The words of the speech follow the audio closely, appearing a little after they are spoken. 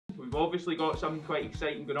We've obviously got something quite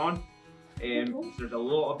exciting going on. There's a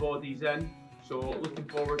lot of bodies in, so looking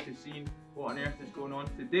forward to seeing what on earth is going on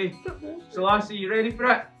today. So Lassie, you ready for it?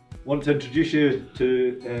 I want to introduce you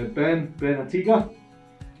to Ben Atiga.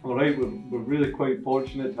 Alright, we're really quite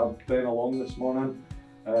fortunate to have Ben along this morning.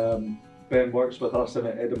 Ben works with us in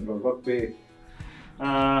Edinburgh Rugby.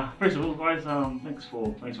 First of all, guys, thanks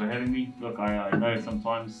for having me. Look, I know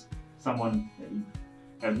sometimes someone that you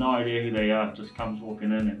have no idea who they are just comes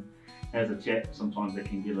walking in and has a chat. Sometimes it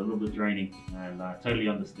can get a little bit draining, and I totally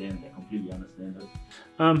understand. I completely understand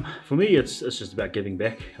it. For me, it's just about giving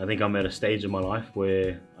back. I think I'm at a stage in my life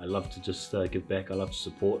where I love to just give back. I love to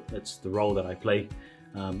support. It's the role that I play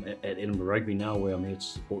at Edinburgh Rugby now, where I'm here to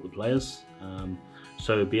support the players.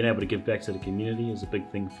 So being able to give back to the community is a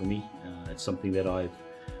big thing for me. It's something that I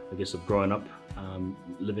guess I've grown up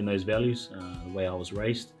living those values, the way I was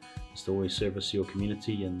raised. Is to always service your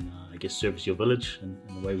community and I guess service your village, and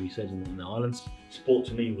the way we said in the islands. Sport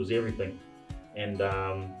to me was everything, and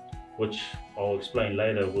which I'll explain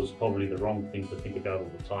later was probably the wrong thing to think about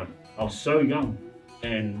all the time. I was so young,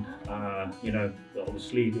 and you know,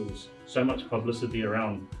 obviously there was so much publicity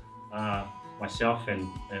around myself and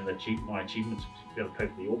my achievements to be able to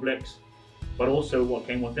cope with the All Blacks, but also what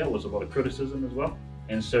came with that was a lot of criticism as well.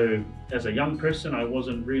 And so as a young person, I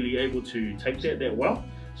wasn't really able to take that well.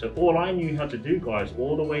 So all I knew how to do, guys,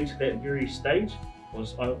 all the way to that very stage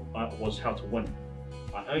was how to win.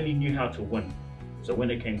 I only knew how to win. So when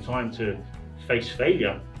it came time to face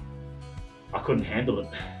failure, I couldn't handle it.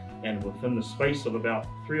 And within the space of about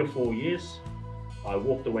 3 or 4 years, I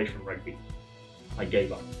walked away from rugby. I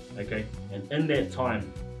gave up, okay? And in that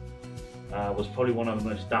time was probably one of the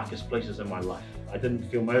most darkest places in my life. I didn't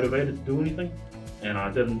feel motivated to do anything, and I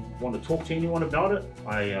didn't want to talk to anyone about it.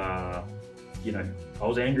 You know, I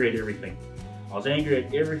was angry at everything. I was angry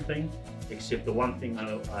at everything except the one thing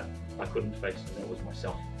I couldn't face, and that was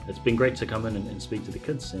myself. It's been great to come in and speak to the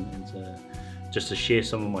kids and just to share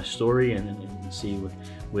some of my story and see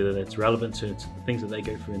whether that's relevant to the things that they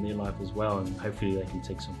go through in their life as well, and hopefully they can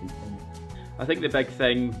take something from it. I think the big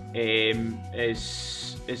thing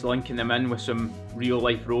is linking them in with some real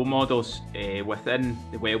life role models within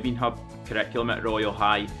the Wellbeing Hub curriculum at Royal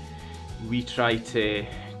High. We try to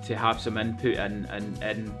have some input in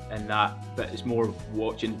that, but it's more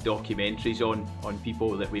watching documentaries on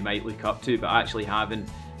people that we might look up to, but actually having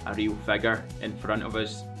a real figure in front of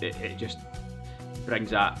us, it just brings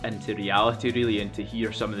that into reality really, and to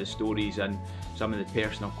hear some of the stories and some of the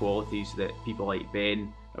personal qualities that people like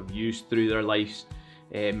Ben have used through their lives.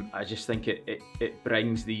 I just think it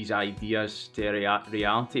brings these ideas to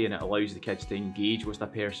reality, and it allows the kids to engage with a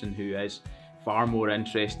person who is far more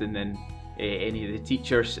interesting than any of the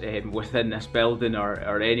teachers within this building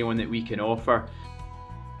or anyone that we can offer.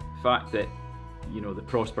 The fact that, you know, the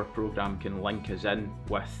Prosper programme can link us in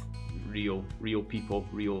with real people,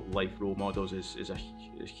 real life role models is a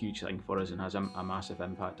huge thing for us, and has a massive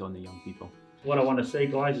impact on the young people. What I want to say,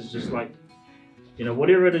 guys, is just like, you know,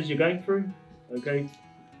 whatever it is you're going through, okay,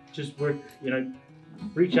 just work, you know,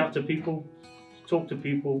 reach out to people, talk to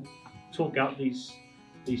people, talk out these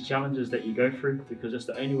challenges that you go through, because it's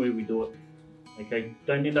the only way we do it. Okay,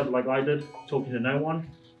 don't end up like I did, talking to no one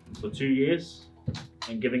for 2 years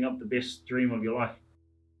and giving up the best dream of your life.